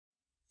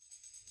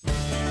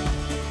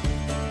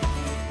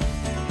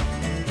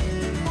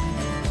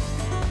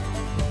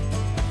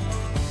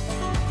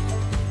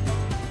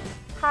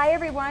Hi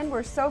everyone,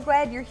 we're so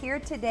glad you're here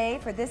today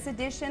for this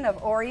edition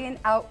of Orion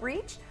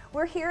Outreach.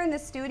 We're here in the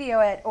studio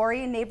at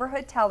Orion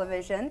Neighborhood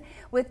Television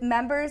with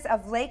members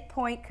of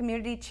LakePoint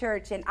Community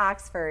Church in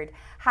Oxford.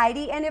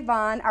 Heidi and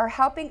Yvan are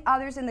helping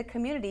others in the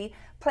community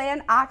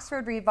plan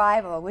Oxford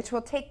Revival, which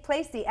will take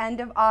place the end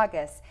of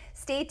August.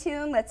 Stay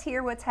tuned, let's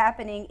hear what's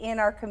happening in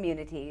our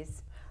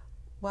communities.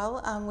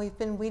 Well, we've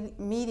been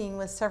meeting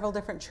with several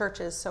different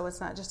churches, so it's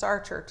not just our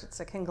church,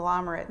 it's a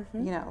conglomerate,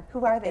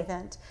 Who are they?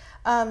 Event.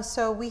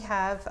 So we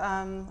have,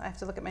 I have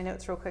to look at my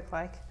notes real quick,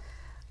 where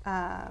did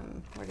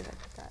I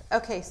put that?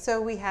 Okay,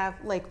 so we have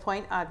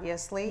LakePoint,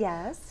 obviously.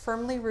 Yes.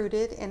 Firmly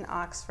Rooted in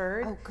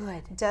Oxford. Oh,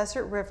 good.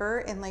 Desert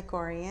River in Lake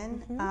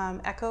Orion.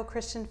 Echo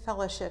Christian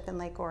Fellowship in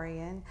Lake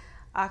Orion.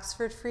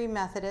 Oxford Free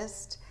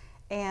Methodist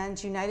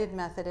and United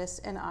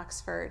Methodist in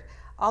Oxford.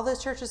 All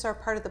those churches are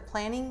part of the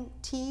planning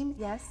team.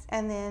 Yes.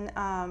 And then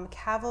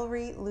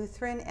Cavalry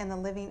Lutheran and the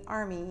Living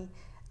Army.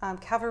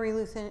 Cavalry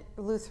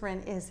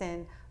Lutheran is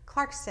in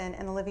Clarkston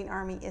and the Living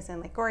Army is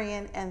in Lake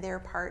Orion, and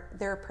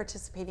they're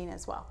participating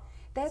as well.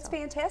 That's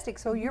fantastic.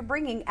 So you're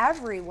bringing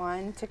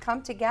everyone to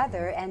come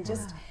together and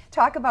just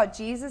talk about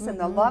Jesus and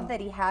the love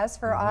that he has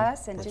for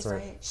us, and That's just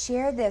right.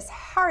 share this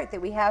heart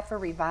that we have for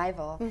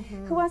revival.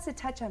 Who wants to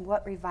touch on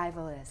what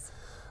revival is?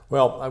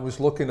 Well, I was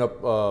looking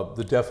up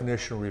the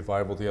definition of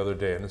revival the other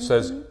day, and it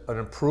says an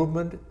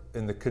improvement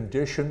in the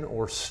condition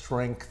or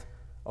strength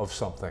of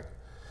something.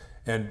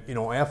 And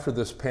after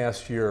this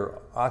past year,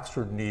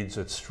 Oxford needs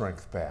its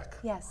strength back.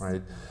 Yes.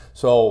 Right.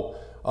 So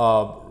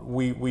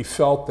we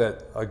felt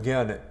that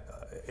again,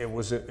 it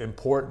was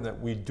important that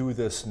we do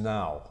this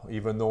now,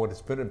 even though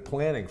it's been in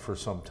planning for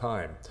some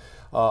time.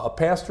 A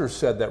pastor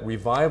said that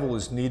revival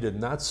is needed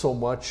not so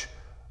much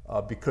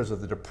because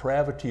of the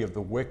depravity of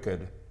the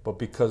wicked, but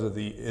because of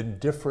the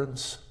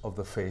indifference of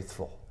the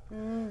faithful.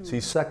 See,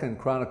 2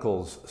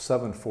 Chronicles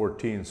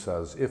 7:14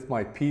 says, "If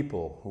my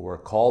people who are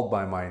called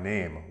by my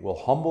name will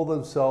humble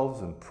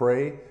themselves and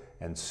pray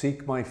and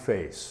seek my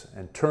face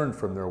and turn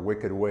from their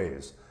wicked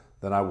ways,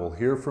 then I will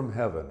hear from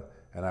heaven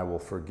and I will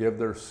forgive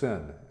their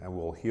sin and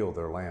will heal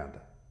their land."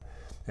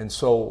 And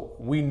so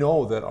we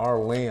know that our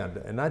land,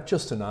 and not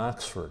just in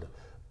Oxford,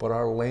 but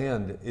our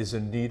land is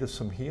in need of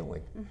some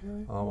healing.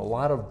 A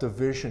lot of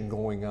division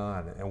going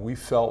on, and we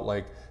felt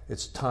like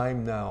it's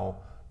time now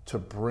to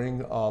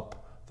bring up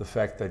the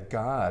fact that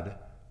God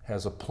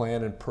has a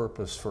plan and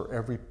purpose for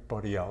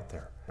everybody out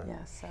there.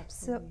 Yes,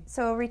 absolutely.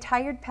 So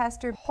retired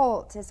Pastor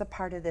Holt is a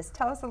part of this.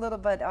 Tell us a little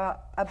bit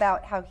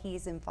about how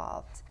he's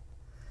involved.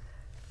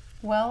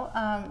 Well,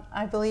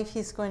 I believe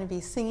he's going to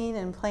be singing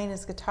and playing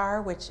his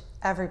guitar, which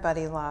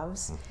everybody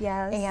loves.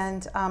 Yes.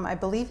 And I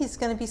believe he's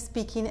going to be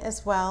speaking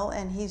as well,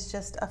 and he's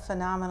just a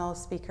phenomenal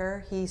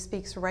speaker. He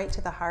speaks right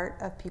to the heart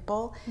of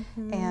people,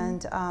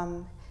 and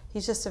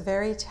he's just a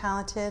very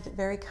talented,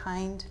 very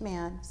kind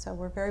man, so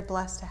we're very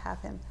blessed to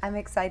have him. I'm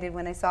excited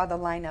when I saw the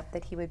lineup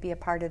that he would be a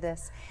part of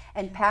this.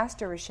 And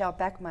Pastor Rochelle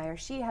Beckmeyer,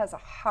 she has a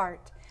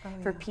heart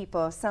for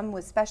people, some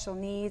with special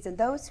needs and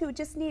those who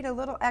just need a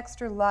little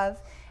extra love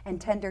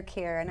and tender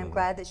care, and I'm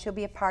glad that she'll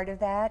be a part of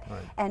that.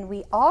 Right. And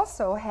we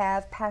also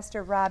have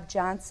Pastor Rob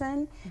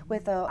Johnson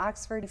with the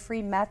Oxford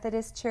Free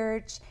Methodist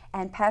Church,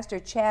 and Pastor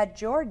Chad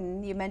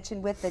Jordan, you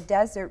mentioned, with the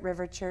Desert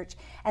River Church,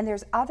 and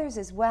there's others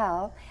as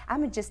well. I'm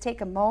going to just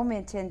take a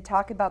moment and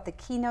talk about the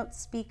keynote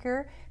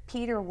speaker,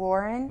 Peter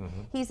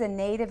Warren. He's a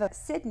native of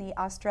Sydney,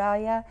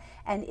 Australia,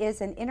 and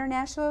is an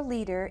international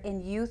leader in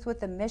Youth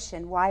with a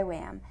Mission,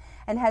 YWAM,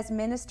 and has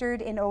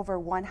ministered in over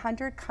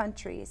 100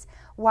 countries.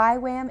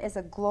 YWAM is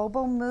a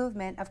global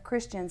movement of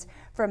Christians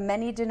from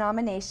many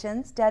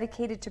denominations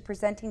dedicated to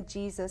presenting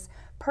Jesus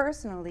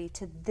personally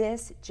to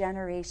this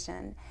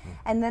generation.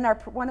 And then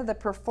one of the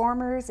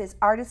performers is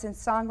artist and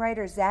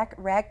songwriter Zach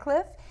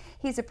Radcliffe.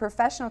 He's a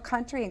professional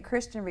country and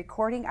Christian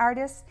recording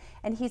artist,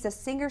 and he's a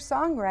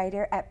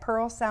singer-songwriter at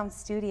Pearl Sound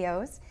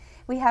Studios.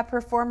 We have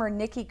performer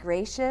Nikki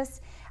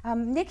Gracious.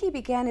 Nikki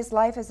began his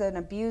life as an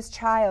abused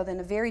child in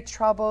a very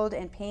troubled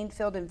and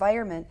pain-filled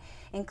environment,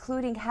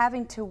 including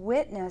having to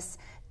witness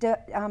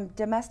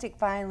domestic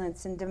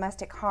violence and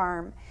domestic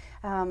harm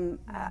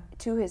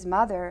to his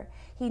mother.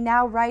 He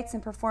now writes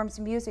and performs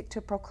music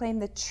to proclaim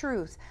the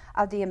truth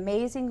of the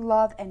amazing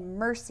love and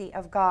mercy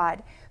of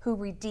God, who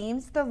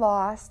redeems the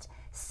lost,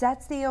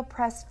 sets the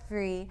oppressed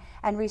free,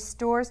 and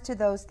restores to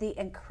those the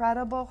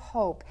incredible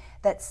hope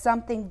that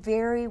something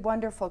very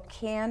wonderful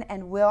can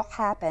and will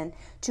happen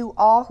to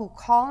all who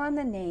call on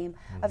the name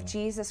of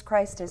Jesus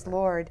Christ as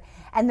Lord.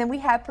 And then we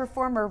have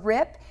performer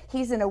Rip.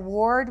 He's an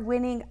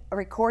award-winning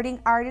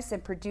recording artist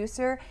and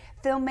producer,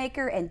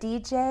 filmmaker, and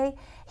DJ.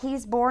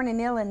 Was born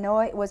in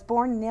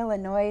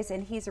Illinois,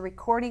 and he's a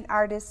recording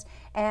artist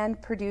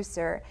and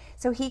producer.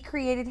 So he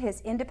created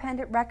his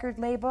independent record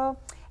label,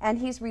 and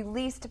he's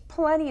released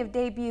plenty of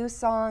debut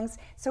songs,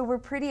 so we're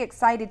pretty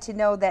excited to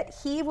know that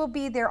he will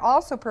be there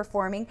also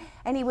performing,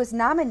 and he was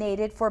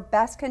nominated for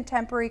Best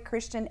Contemporary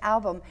Christian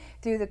Album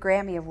through the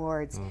Grammy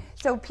Awards.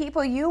 So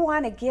people, you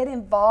want to get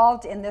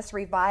involved in this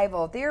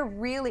revival. There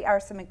really are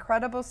some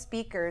incredible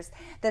speakers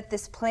that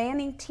this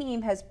planning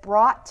team has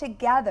brought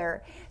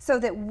together so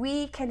that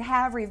we can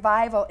have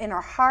revival in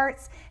our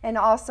hearts and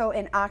also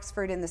in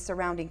Oxford and the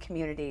surrounding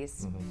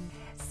communities.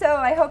 So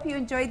I hope you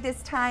enjoyed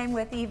this time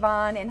with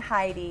Yvan and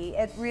Heidi.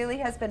 It really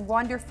has been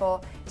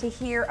wonderful to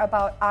hear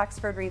about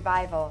Oxford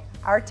Revival.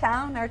 Our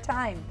town, our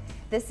time.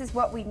 This is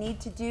what we need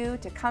to do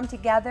to come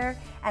together,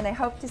 and I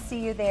hope to see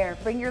you there.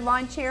 Bring your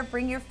lawn chair,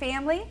 bring your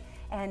family,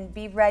 and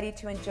be ready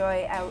to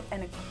enjoy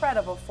an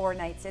incredible 4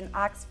 nights in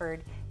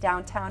Oxford,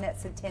 downtown at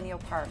Centennial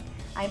Park.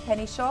 I'm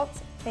Penny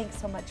Shults. Thanks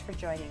so much for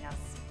joining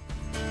us.